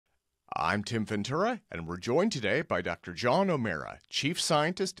I'm Tim Ventura, and we're joined today by Dr. John O'Mara, Chief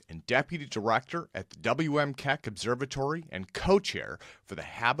Scientist and Deputy Director at the Keck Observatory and co-chair for the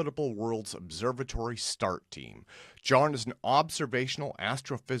Habitable Worlds Observatory START team. John is an observational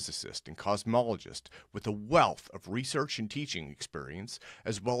astrophysicist and cosmologist with a wealth of research and teaching experience,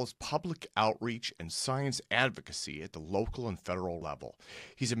 as well as public outreach and science advocacy at the local and federal level.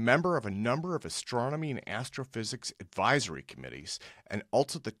 He's a member of a number of astronomy and astrophysics advisory committees, and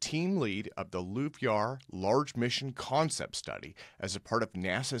also the team lead of the LUVOIR Large Mission Concept Study as a part of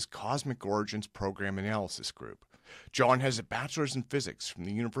NASA's Cosmic Origins Program Analysis Group. John has a Bachelor's in Physics from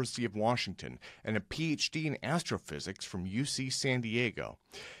the University of Washington and a PhD in Astrophysics from UC San Diego,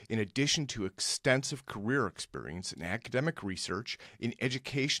 in addition to extensive career experience in academic research in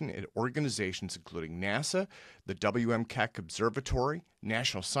education and organizations including NASA, the Keck Observatory,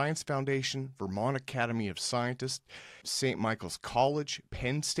 National Science Foundation, Vermont Academy of Scientists, St. Michael's College,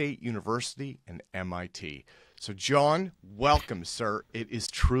 Penn State University, and MIT. So John, welcome, sir. It is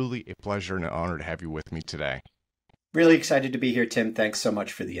truly a pleasure and an honor to have you with me today. Really excited to be here, Tim. Thanks so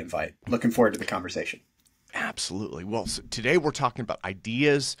much for the invite. Looking forward to the conversation. Absolutely. Well, so today we're talking about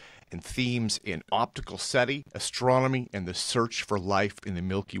ideas and themes in optical SETI, astronomy, and the search for life in the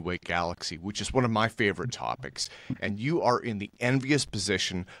Milky Way galaxy, which is one of my favorite topics. And you are in the envious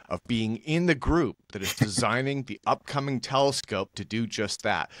position of being in the group that is designing the upcoming telescope to do just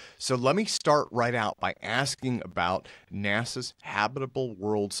that. So let me start right out by asking about NASA's Habitable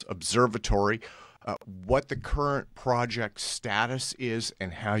Worlds Observatory, what the current project status is,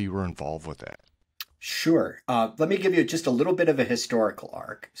 and how you were involved with it. Sure. Let me give you just a little bit of a historical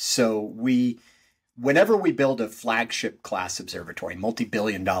arc. So whenever we build a flagship class observatory,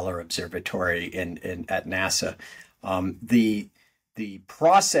 multi-billion-dollar observatory at NASA, the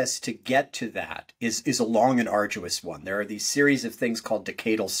process to get to that is a long and arduous one. There are these series of things called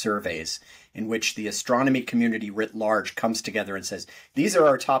decadal surveys in which the astronomy community writ large comes together and says, these are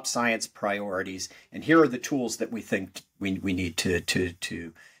our top science priorities, and here are the tools that we think we need to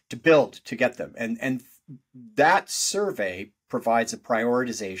build to get them. And that survey provides a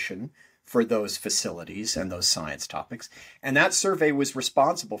prioritization for those facilities and those science topics. And that survey was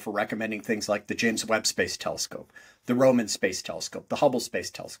responsible for recommending things like the James Webb Space Telescope, the Roman Space Telescope, the Hubble Space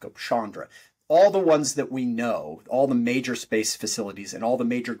Telescope, Chandra, all the ones that we know, all the major space facilities and all the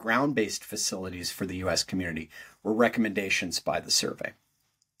major ground-based facilities for the U.S. community were recommendations by the survey.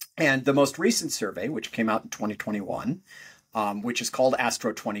 And the most recent survey, which came out in 2021, which is called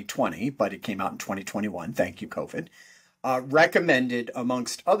Astro 2020, but it came out in 2021, thank you, COVID, recommended,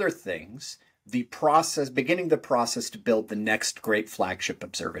 amongst other things, beginning the process to build the next great flagship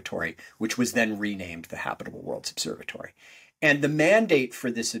observatory, which was then renamed the Habitable Worlds Observatory. And the mandate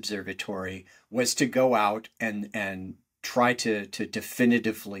for this observatory was to go out and try to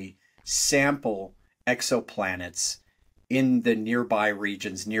definitively sample exoplanets in the nearby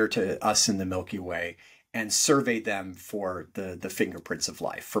regions near to us in the Milky Way and survey them for the fingerprints of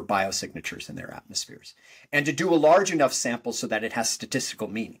life, for biosignatures in their atmospheres. And to do a large enough sample so that it has statistical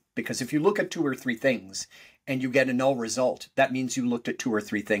meaning. Because if you look at 2 or 3 things and you get a null result, that means you looked at 2 or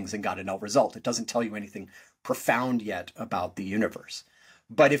 3 things and got a null result. It doesn't tell you anything profound yet about the universe.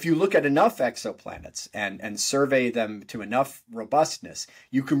 But if you look at enough exoplanets and survey them to enough robustness,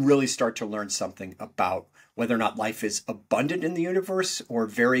 you can really start to learn something about whether or not life is abundant in the universe or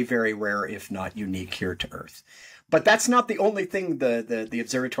very, very rare, if not unique here to Earth. But that's not the only thing the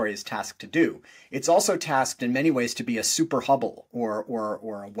observatory is tasked to do. It's also tasked in many ways to be a super Hubble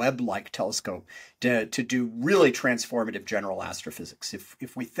or a Webb-like telescope to do really transformative general astrophysics.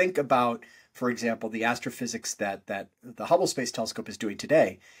 If we think about, for example, the astrophysics that the Hubble Space Telescope is doing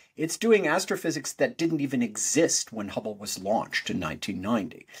today, it's doing astrophysics that didn't even exist when Hubble was launched in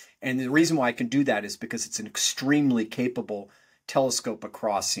 1990. And the reason why I can do that is because it's an extremely capable telescope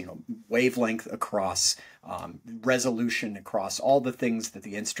across, wavelength, across resolution, across all the things that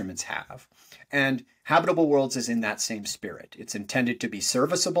the instruments have. And Habitable Worlds is in that same spirit. It's intended to be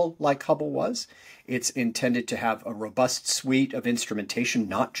serviceable like Hubble was. It's intended to have a robust suite of instrumentation,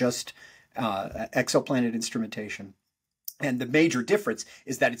 not just exoplanet instrumentation. And the major difference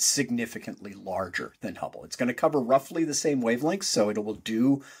is that it's significantly larger than Hubble. It's going to cover roughly the same wavelengths, so it will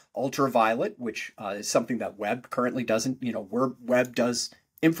do ultraviolet, which is something that Webb currently doesn't. Webb does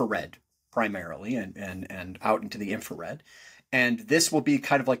infrared primarily and out into the infrared. And this will be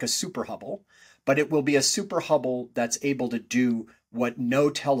kind of like a super Hubble, but it will be a super Hubble that's able to do what no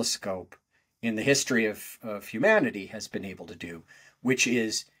telescope in the history of humanity has been able to do, which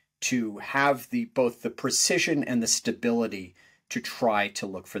is to have both the precision and the stability to try to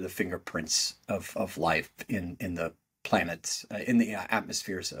look for the fingerprints of life in the planets, in the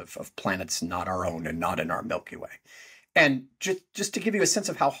atmospheres of planets not our own and not in our Milky Way. And just to give you a sense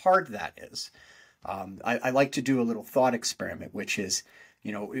of how hard that is, I like to do a little thought experiment, which is,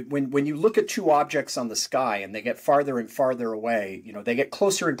 when you look at two objects on the sky and they get farther and farther away, they get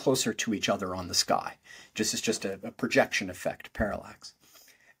closer and closer to each other on the sky. It's just a projection effect, parallax.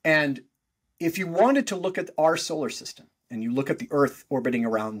 And if you wanted to look at our solar system and you look at the Earth orbiting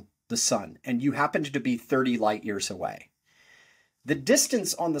around the sun and you happened to be 30 light years away, the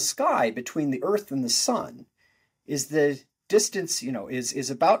distance on the sky between the Earth and the sun is the distance, is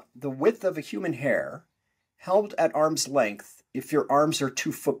about the width of a human hair held at arm's length if your arms are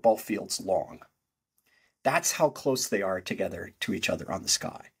 2 football fields long. That's how close they are together to each other on the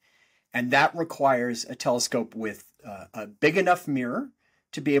sky. And that requires a telescope with a big enough mirror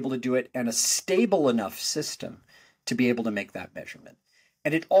to be able to do it and a stable enough system to be able to make that measurement.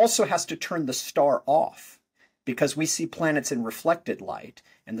 And it also has to turn the star off because we see planets in reflected light,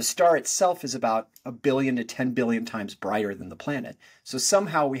 and the star itself is about 1 billion to 10 billion times brighter than the planet. So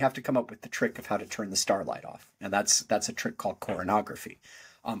somehow we have to come up with the trick of how to turn the starlight off. And that's a trick called coronagraphy.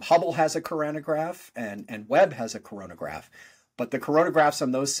 Hubble has a coronagraph and Webb has a coronagraph. But the coronagraphs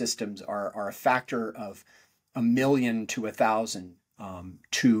on those systems are a factor of 1 million to 1,000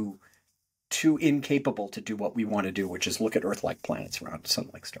 too incapable to do what we want to do, which is look at Earth-like planets around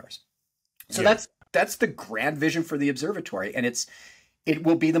sun-like stars. So that's the grand vision for the observatory, and it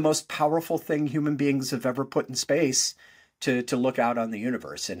will be the most powerful thing human beings have ever put in space to look out on the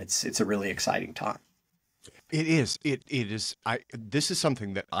universe, and it's a really exciting time. It is. It is. This is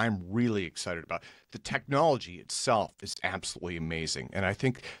something that I'm really excited about. The technology itself is absolutely amazing. And I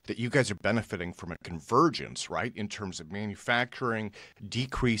think that you guys are benefiting from a convergence, right, in terms of manufacturing,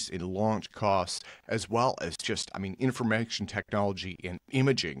 decrease in launch costs, as well as just, information technology and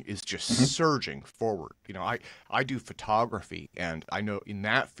imaging is just surging forward. I do photography, and I know in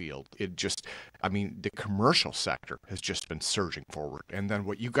that field, the commercial sector has just been surging forward. And then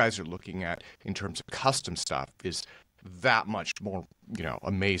what you guys are looking at in terms of custom stuff is that much more,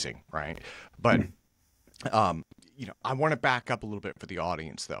 amazing, right? But I want to back up a little bit for the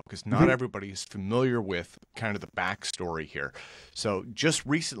audience, though, because not everybody is familiar with kind of the backstory here. So just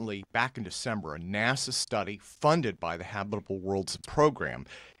recently, back in December, a NASA study funded by the Habitable Worlds program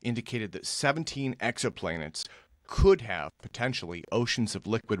indicated that 17 exoplanets could have potentially oceans of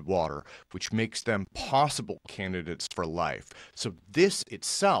liquid water, which makes them possible candidates for life. So this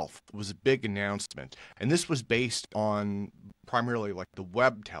itself was a big announcement, and this was based on primarily like the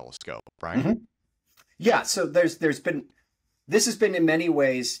Webb telescope, right? Yeah, so this has been in many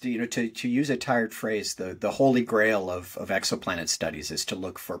ways, to use a tired phrase, the holy grail of exoplanet studies is to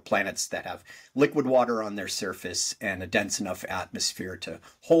look for planets that have liquid water on their surface and a dense enough atmosphere to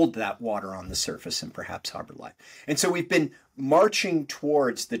hold that water on the surface and perhaps harbor life. And so we've been marching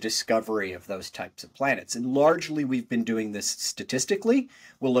towards the discovery of those types of planets. And largely we've been doing this statistically.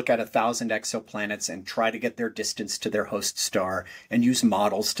 We'll look at 1,000 exoplanets and try to get their distance to their host star and use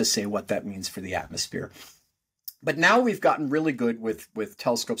models to say what that means for the atmosphere. But now we've gotten really good with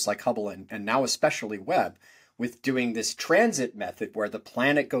telescopes like Hubble and now especially Webb with doing this transit method where the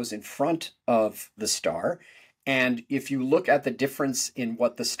planet goes in front of the star. And if you look at the difference in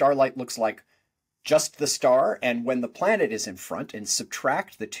what the starlight looks like, just the star, and when the planet is in front and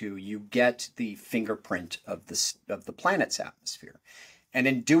subtract the two, you get the fingerprint of the planet's atmosphere. And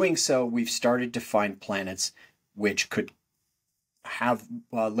in doing so, we've started to find planets which could have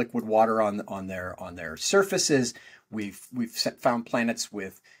liquid water on their surfaces. We've found planets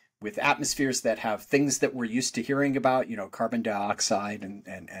with atmospheres that have things that we're used to hearing about, carbon dioxide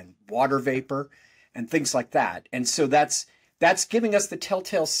and water vapor and things like that. And so that's giving us the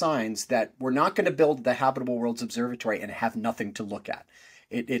telltale signs that we're not going to build the Habitable Worlds Observatory and have nothing to look at.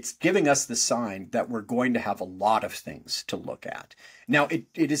 It's giving us the sign that we're going to have a lot of things to look at. Now, it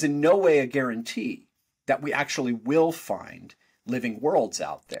is in no way a guarantee that we actually will find living worlds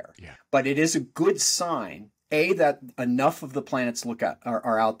out there. Yeah. But it is a good sign, A, that enough of the planets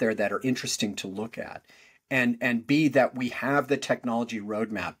are out there that are interesting to look at, and B, that we have the technology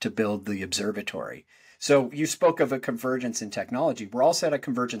roadmap to build the observatory. So you spoke of a convergence in technology. We're also at a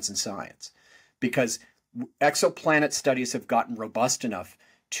convergence in science because exoplanet studies have gotten robust enough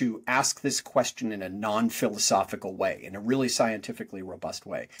to ask this question in a non-philosophical way, in a really scientifically robust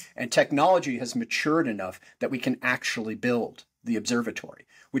way. And technology has matured enough that we can actually build the observatory,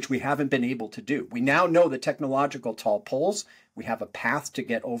 which we haven't been able to do. We now know the technological tall poles. We have a path to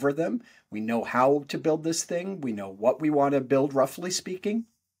get over them. We know how to build this thing. We know what we want to build, roughly speaking.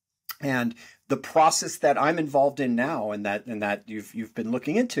 And The process that I'm involved in now, and that you've been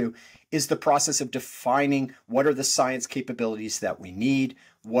looking into, is the process of defining what are the science capabilities that we need,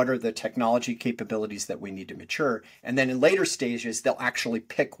 what are the technology capabilities that we need to mature, and then in later stages they'll actually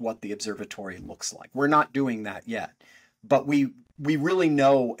pick what the observatory looks like. We're not doing that yet, but we really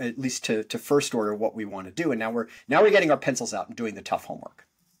know, at least to first order, what we want to do, and now we're getting our pencils out and doing the tough homework.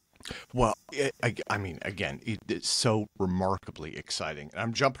 Well, I mean, again, it's so remarkably exciting. And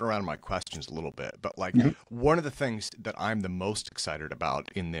I'm jumping around in my questions a little bit, but like one of the things that I'm the most excited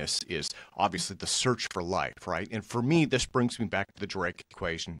about in this is obviously the search for life, right? And for me, this brings me back to the Drake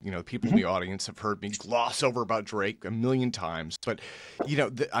equation. You know, people in the audience have heard me gloss over about Drake a million times, but you know,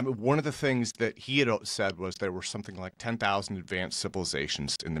 one of the things that he had said was there were something like 10,000 advanced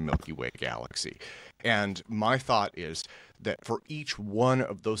civilizations in the Milky Way galaxy. And my thought is that for each one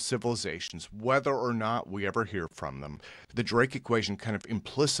of those civilizations, whether or not we ever hear from them, the Drake equation kind of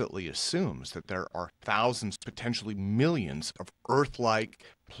implicitly assumes that there are thousands, potentially millions of Earth-like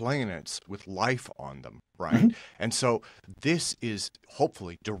planets with life on them, right? And so this is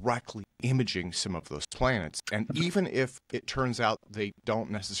hopefully directly imaging some of those planets. And even if it turns out they don't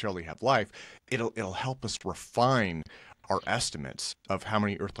necessarily have life, it'll help us refine our estimates of how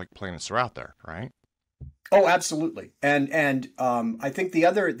many Earth-like planets are out there, right? Oh, absolutely. And I think the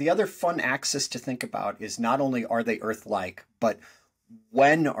other fun axis to think about is not only are they Earth-like, but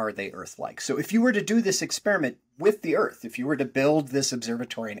when are they Earth-like? So if you were to do this experiment with the Earth, if you were to build this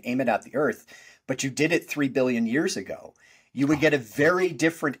observatory and aim it at the Earth, but you did it 3 billion years ago, you would get a very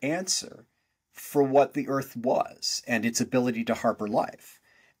different answer for what the Earth was and its ability to harbor life.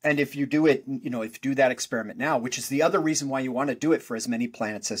 And if you do it, you know, if you do that experiment now, which is the other reason why you want to do it for as many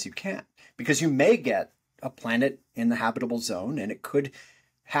planets as you can, because you may get a planet in the habitable zone and it could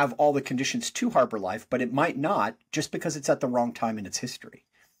have all the conditions to harbor life, but it might not, just because it's at the wrong time in its history.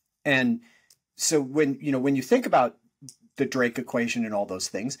 And so when you think about the Drake equation and all those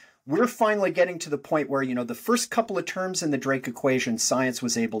things, we're finally getting to the point where, you know, the first couple of terms in the Drake equation, science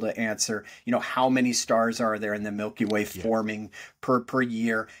was able to answer, you know, how many stars are there in the Milky Way forming per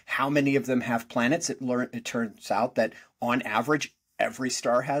year? How many of them have planets? It turns out that on average, every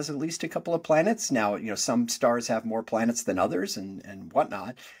star has at least a couple of planets. Now, you know, some stars have more planets than others and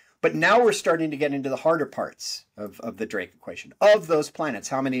whatnot. But now we're starting to get into the harder parts of the Drake equation. Of those planets,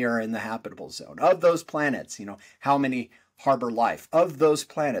 how many are in the habitable zone? Of those planets, you know, how many harbor life? Of those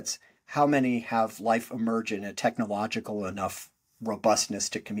planets, how many have life emerge in a technological enough robustness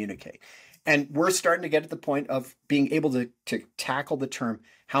to communicate? And we're starting to get at the point of being able to tackle the term,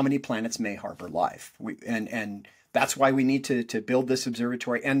 how many planets may harbor life? And that's why we need to build this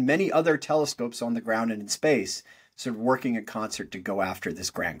observatory and many other telescopes on the ground and in space, sort of working in concert to go after this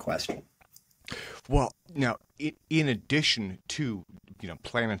grand question. Well, now, in addition to, you know,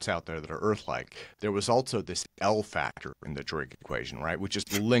 planets out there that are Earth-like, there was also this L factor in the Drake equation, right, which is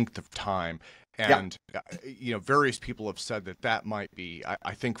the length of time. And, you know, various people have said that might be,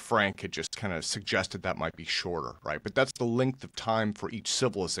 I think Frank had just kind of suggested that might be shorter, right? But that's the length of time for each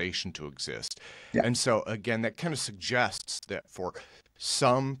civilization to exist. And so, again, that kind of suggests that for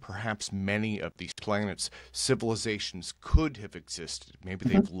some, perhaps many of these planets, civilizations could have existed. Maybe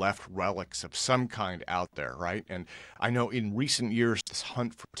they've left relics of some kind out there, right? And I know in recent years, this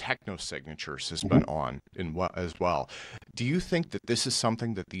hunt for technosignatures has been on as well. Do you think that this is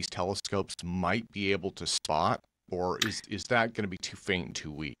something that these telescopes might be able to spot, or is that going to be too faint and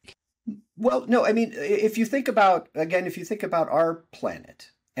too weak? Well, no, I mean, if you think about our planet,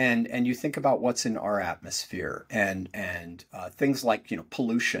 and you think about what's in our atmosphere and things like, you know,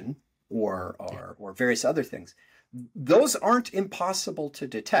 pollution or various other things, those aren't impossible to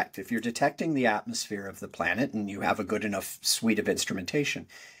detect. If you're detecting the atmosphere of the planet and you have a good enough suite of instrumentation,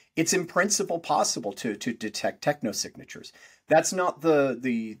 it's in principle possible to detect technosignatures. That's not the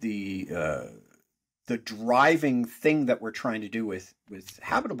driving thing that we're trying to do with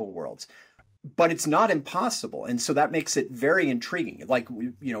habitable worlds. But it's not impossible. And so that makes it very intriguing. Like,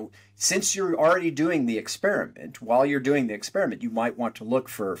 you know, since you're already doing the experiment, while you're doing the experiment, you might want to look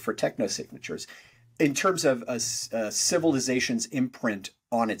for technosignatures in terms of a civilization's imprint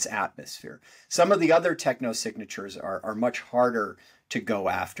on its atmosphere. Some of the other technosignatures are much harder to go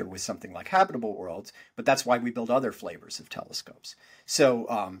after with something like Habitable Worlds, but that's why we build other flavors of telescopes.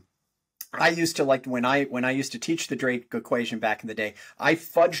 So, I used to, like, when I used to teach the Drake equation back in the day, I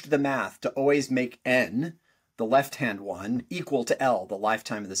fudged the math to always make n, the left-hand one, equal to L, the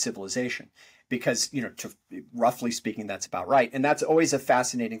lifetime of the civilization. Because, you know, roughly speaking, that's about right. And that's always a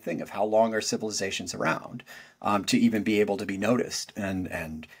fascinating thing of how long are civilizations around to even be able to be noticed.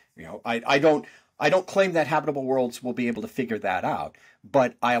 And you know, I I don't claim that Habitable Worlds will be able to figure that out,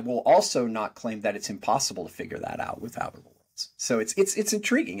 but I will also not claim that it's impossible to figure that out with Habitable Worlds. So it's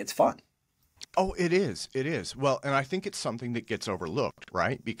intriguing. It's fun. Oh, it is. It is. Well, and I think it's something that gets overlooked,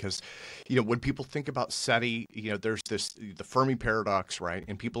 right? Because, when people think about SETI, there's the Fermi paradox, right?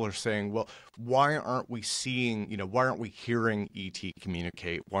 And people are saying, well, why aren't we seeing, why aren't we hearing ET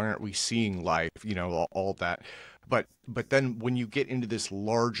communicate? Why aren't we seeing life? All that. But then when you get into this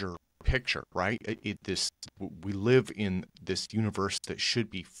larger picture, right? We live in this universe that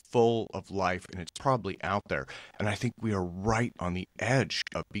should be full of life, and it's probably out there. And I think we are right on the edge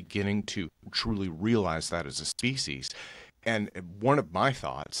of beginning to truly realize that as a species. And one of my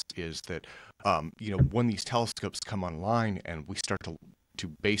thoughts is that, when these telescopes come online and we start to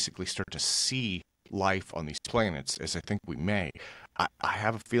basically start to see life on these planets, as I think we may, I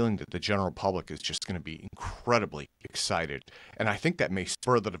have a feeling that the general public is just going to be incredibly excited. And I think that may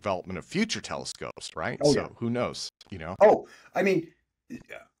spur the development of future telescopes, right? Oh, so yeah. who knows, Oh, I mean,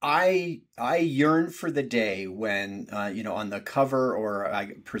 I yearn for the day when, on the cover, or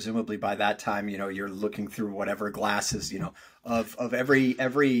presumably by that time, you're looking through whatever glasses, of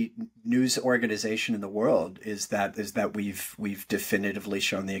every news organization in the world is that we've definitively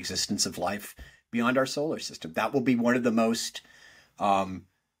shown the existence of life beyond our solar system. That will be one of the most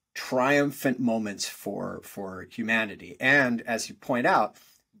triumphant moments for humanity. And as you point out,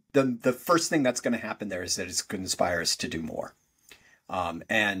 the first thing that's going to happen there is that it's going to inspire us to do more,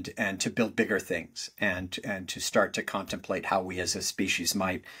 and to build bigger things, and to start to contemplate how we as a species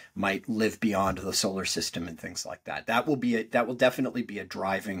might live beyond the solar system and things like that. That will definitely be a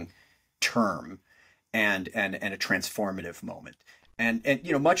driving term, and a transformative moment. And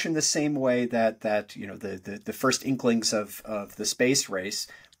much in the same way that the first inklings of the space race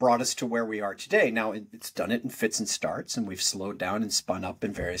brought us to where we are today. Now it's done it in fits and starts, and we've slowed down and spun up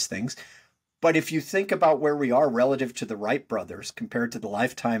in various things. But if you think about where we are relative to the Wright brothers compared to the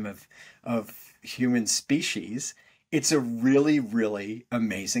lifetime of human species, it's a really, really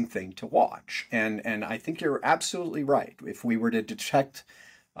amazing thing to watch. And I think you're absolutely right. If we were to detect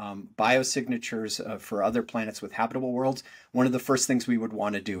biosignatures for other planets with habitable worlds, one of the first things we would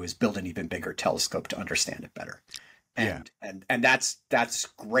want to do is build an even bigger telescope to understand it better. And that's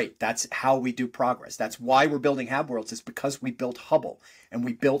great. That's how we do progress. That's why we're building Hab Worlds, is because we built Hubble, and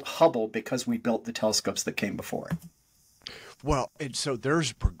we built Hubble because we built the telescopes that came before it. Well, and so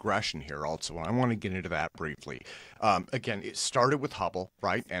there's a progression here also, and I want to get into that briefly. Again, it started with Hubble,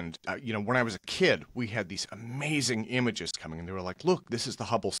 right? And, when I was a kid, we had these amazing images coming, and they were like, look, this is the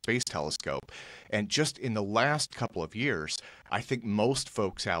Hubble Space Telescope. And just in the last couple of years, I think most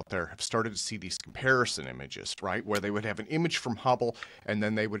folks out there have started to see these comparison images, right? Where they would have an image from Hubble, and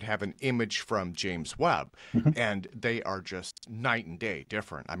then they would have an image from James Webb. Mm-hmm. And they are just night and day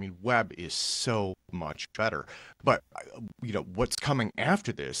different. I mean, Webb is so much better. But, what's coming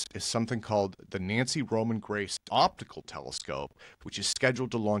after this is something called the Nancy Roman Grace Optical Telescope, which is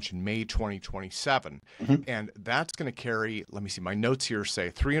scheduled to launch in May 2027. Mm-hmm. And that's going to carry, let me see, my notes here say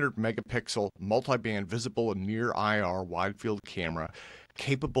 300 megapixel multi-band visible and near IR wide field camera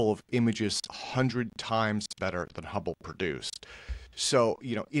capable of images 100 times better than Hubble produced. So,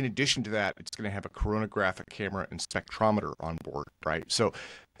 in addition to that, it's going to have a coronagraphic camera and spectrometer on board, right? So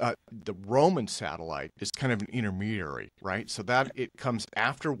the Roman satellite is kind of an intermediary, right? So that it comes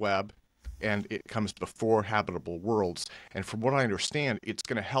after Webb, and it comes before Habitable Worlds. And from what I understand, it's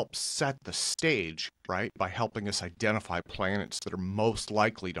going to help set the stage, right, by helping us identify planets that are most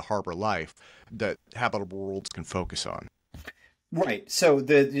likely to harbor life that Habitable Worlds can focus on. Right. So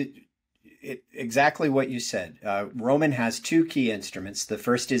exactly what you said. Roman has two key instruments. The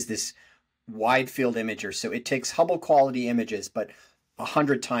first is this wide field imager. So it takes Hubble quality images, but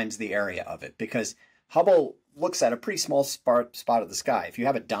 100 times the area of it, because Hubble looks at a pretty small spot of the sky. If you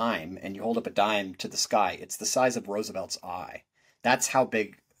have a dime and you hold up a dime to the sky, it's the size of Roosevelt's eye. That's how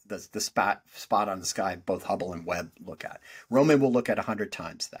big the spot on the sky both Hubble and Webb look at. Roman will look at 100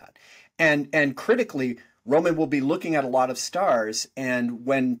 times that. And critically, Roman will be looking at a lot of stars, and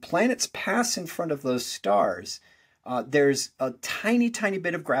when planets pass in front of those stars, there's a tiny, tiny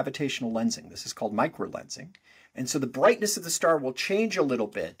bit of gravitational lensing. This is called microlensing. And so the brightness of the star will change a little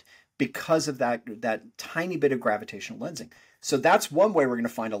bit because of that tiny bit of gravitational lensing. So that's one way we're going to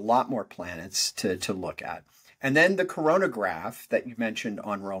find a lot more planets to look at. And then the coronagraph that you mentioned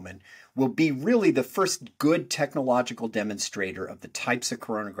on Roman will be really the first good technological demonstrator of the types of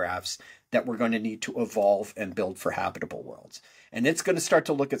coronagraphs that we're going to need to evolve and build for habitable worlds. And it's going to start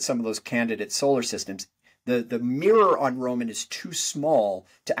to look at some of those candidate solar systems. The mirror on Roman is too small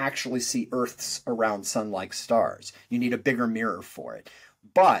to actually see Earths around sun-like stars. You need a bigger mirror for it.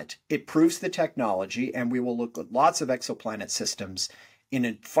 But it proves the technology, and we will look at lots of exoplanet systems in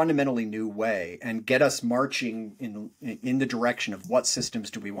a fundamentally new way and get us marching in the direction of what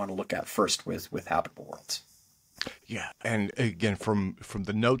systems do we want to look at first with Habitable Worlds. Yeah, and again, from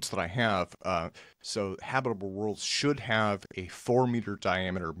the notes that I have, so Habitable Worlds should have a 4-meter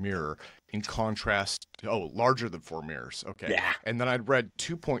diameter mirror, in contrast, larger than 4 meters. Okay. Yeah. And then I'd read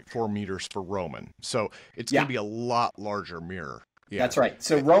 2.4 meters for Roman, so it's going to be a lot larger mirror. Yeah, that's right.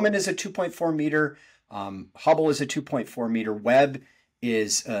 So Roman is a 2.4 meter, Hubble is a 2.4 meter, Webb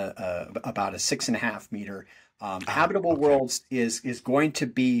is about a 6.5 meter. Habitable Worlds is going to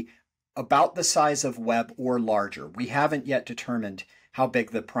be about the size of Webb or larger. We haven't yet determined how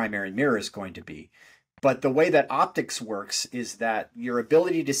big the primary mirror is going to be. But the way that optics works is that your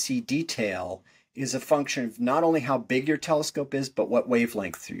ability to see detail is a function of not only how big your telescope is, but what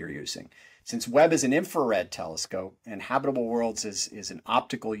wavelength you're using. Since Webb is an infrared telescope and Habitable Worlds is an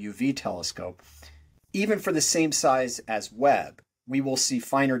optical UV telescope, even for the same size as Webb, we will see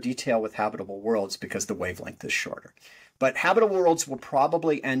finer detail with Habitable Worlds because the wavelength is shorter. But Habitable Worlds will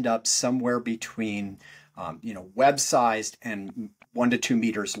probably end up somewhere between, Webb-sized and 1 to 2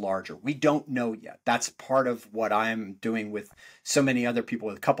 meters larger. We don't know yet. That's part of what I'm doing with so many other people,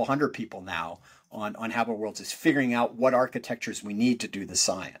 with a couple hundred people now on Habitable Worlds, is figuring out what architectures we need to do the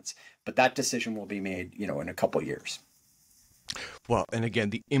science. But that decision will be made, in a couple years. Well, and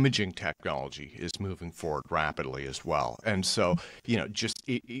again, the imaging technology is moving forward rapidly as well. And so, just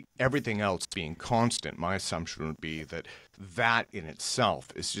everything else being constant, my assumption would be that in itself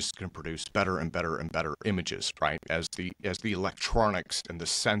is just going to produce better and better and better images, right? As the electronics and the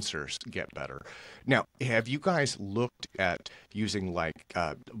sensors get better. Now, have you guys looked at using one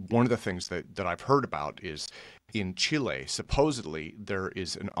of the things that I've heard about is in Chile, supposedly there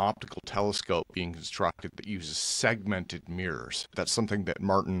is an optical telescope being constructed that uses segmented mirrors. That's something that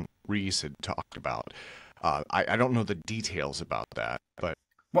Martin Rees had talked about. I don't know the details about that, but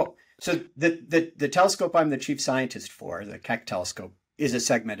so the telescope I'm the chief scientist for, the Keck telescope, is a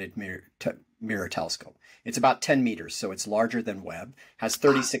segmented mirror telescope. It's about 10 meters, so it's larger than Webb, has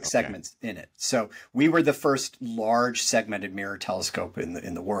 36 segments in it. So we were the first large segmented mirror telescope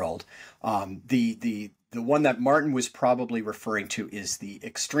in the world. The one that Martin was probably referring to is the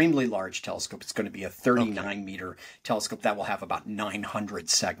extremely large telescope. It's going to be a 39-meter telescope that will have about 900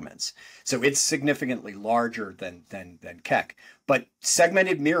 segments. So it's significantly larger than Keck. But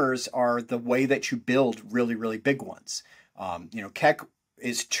segmented mirrors are the way that you build really, really big ones. Keck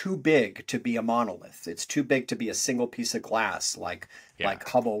is too big to be a monolith. It's too big to be a single piece of glass like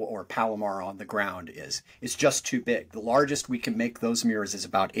Hubble or Palomar on the ground is. It's just too big. The largest we can make those mirrors is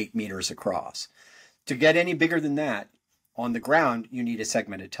about 8 meters across. To get any bigger than that on the ground, you need a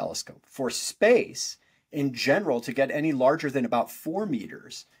segmented telescope. For space, in general, to get any larger than about 4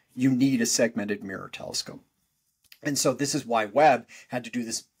 meters, you need a segmented mirror telescope. And so this is why Webb had to do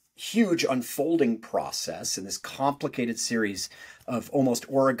this huge unfolding process and this complicated series of almost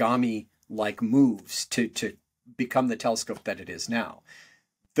origami-like moves to become the telescope that it is now.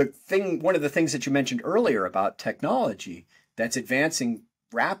 One of the things that you mentioned earlier about technology that's advancing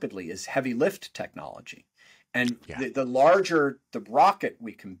rapidly is heavy lift technology. And the larger the rocket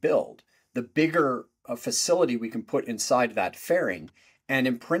we can build, the bigger a facility we can put inside that fairing. And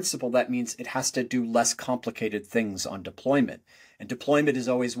in principle, that means it has to do less complicated things on deployment. And deployment is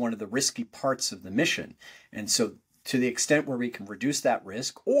always one of the risky parts of the mission. And so to the extent where we can reduce that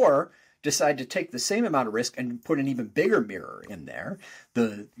risk or decide to take the same amount of risk and put an even bigger mirror in there.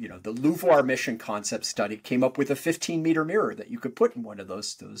 The LUVOIR mission concept study came up with a 15-meter mirror that you could put in one of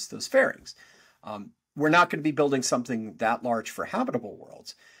those fairings. We're not going to be building something that large for Habitable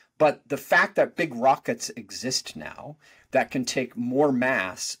Worlds, but the fact that big rockets exist now that can take more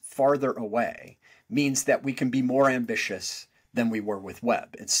mass farther away means that we can be more ambitious than we were with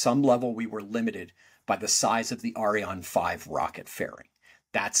Webb. At some level, we were limited by the size of the Ariane 5 rocket fairing.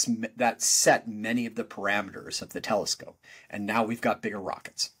 That set many of the parameters of the telescope. And now we've got bigger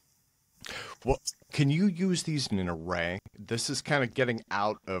rockets. Well, can you use these in an array? This is kind of getting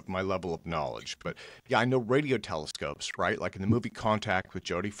out of my level of knowledge, but I know radio telescopes, right? Like in the movie Contact with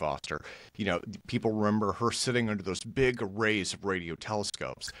Jodie Foster, people remember her sitting under those big arrays of radio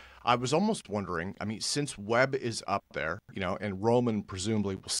telescopes. I was almost wondering, since Webb is up there, and Roman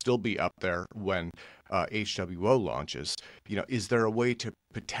presumably will still be up there when HWO launches, is there a way to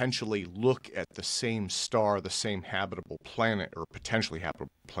potentially look at the same star, the same habitable planet, or potentially habitable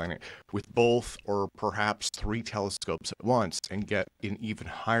planet, with both or perhaps 3 telescopes at once and get an even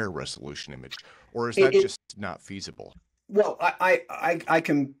higher resolution image? Or is that just not feasible? Well, I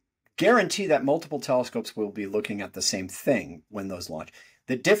can guarantee that multiple telescopes will be looking at the same thing when those launch.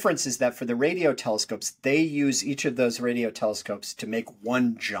 The difference is that for the radio telescopes, they use each of those radio telescopes to make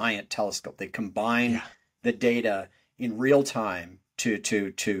one giant telescope. They combine the data in real time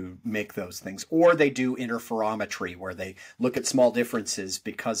to make those things. Or they do interferometry, where they look at small differences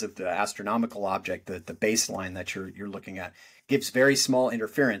because of the astronomical object, the baseline that you're looking at gives very small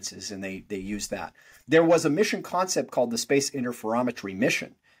interferences, and they use that. There was a mission concept called the Space Interferometry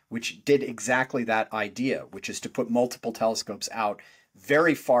Mission, which did exactly that idea, which is to put multiple telescopes out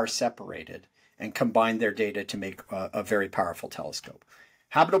very far separated and combine their data to make a very powerful telescope.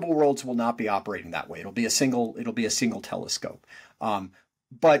 Habitable Worlds will not be operating that way. It'll be a single telescope.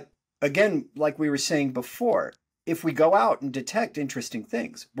 But again, like we were saying before, if we go out and detect interesting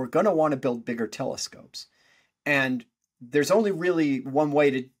things, we're going to want to build bigger telescopes. And there's only really one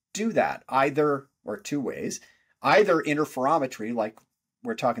way to do that, or two ways, either interferometry, like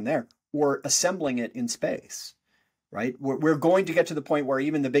we're talking there, or assembling it in space, right? We're going to get to the point where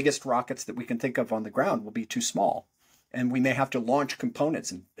even the biggest rockets that we can think of on the ground will be too small. And we may have to launch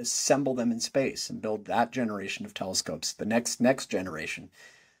components and assemble them in space and build that generation of telescopes, the next generation,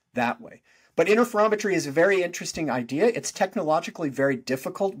 that way. But interferometry is a very interesting idea. It's technologically very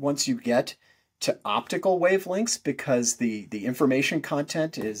difficult once you get to optical wavelengths, because the information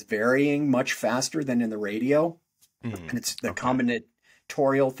content is varying much faster than in the radio. And it's the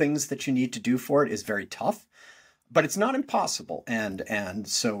combinatorial things that you need to do for it is very tough, but it's not impossible. And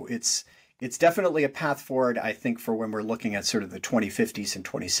so it's definitely a path forward, I think, for when we're looking at sort of the 2050s and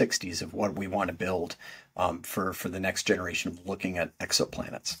 2060s of what we want to build for the next generation of looking at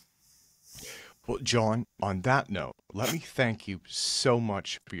exoplanets. Well, John, on that note, let me thank you so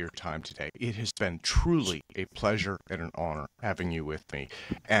much for your time today. It has been truly a pleasure and an honor having you with me,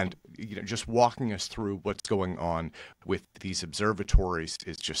 and just walking us through what's going on with these observatories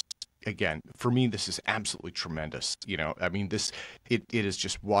is just, again, for me, this is absolutely tremendous. I mean, it is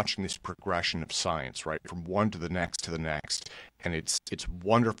just watching this progression of science, right, from one to the next, and it's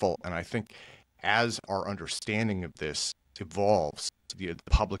wonderful. And I think as our understanding of this evolves, the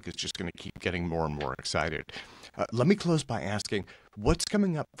public is just going to keep getting more and more excited. Let me close by asking, what's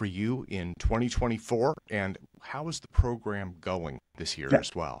coming up for you in 2024, and how is the program going this year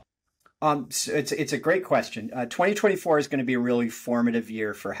as well? So it's a great question. 2024 is going to be a really formative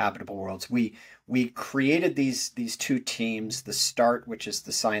year for Habitable Worlds. We created these two teams, the START, which is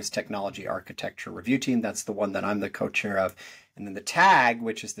the Science Technology Architecture Review Team. That's the one that I'm the co-chair of. And then the TAG,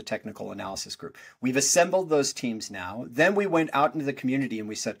 which is the Technical Analysis Group. We've assembled those teams now. Then we went out into the community and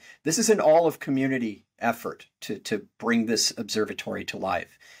we said, this is an all-of-community effort to bring this observatory to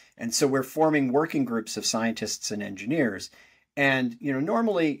life. And so we're forming working groups of scientists and engineers. And,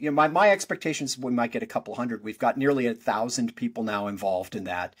 normally, my expectations, we might get a couple hundred. We've got nearly 1,000 people now involved in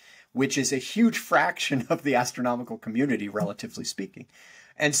that, which is a huge fraction of the astronomical community, relatively speaking.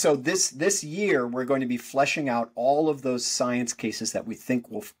 And so this year, we're going to be fleshing out all of those science cases that we think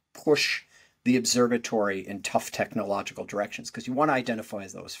will push the observatory in tough technological directions, because you want to identify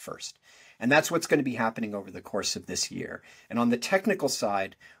those first. And that's what's going to be happening over the course of this year. And on the technical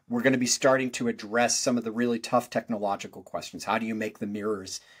side, we're going to be starting to address some of the really tough technological questions. How do you make the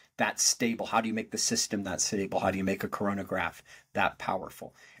mirrors that stable? How do you make the system that stable? How do you make a coronagraph that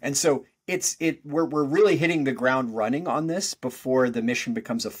powerful? And so we're really hitting the ground running on this before the mission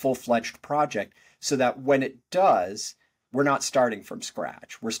becomes a full-fledged project, so that when it does, we're not starting from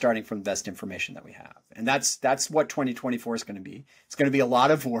scratch. We're starting from the best information that we have. And that's what 2024 is going to be. It's going to be a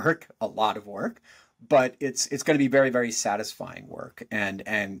lot of work, but it's going to be very, very satisfying work. And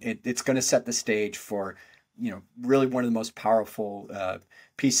it's going to set the stage for, really one of the most powerful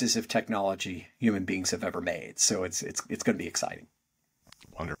pieces of technology human beings have ever made. So it's going to be exciting.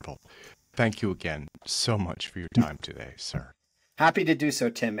 Wonderful. Thank you again so much for your time today, sir. Happy to do so,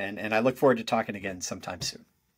 Tim, and I look forward to talking again sometime soon.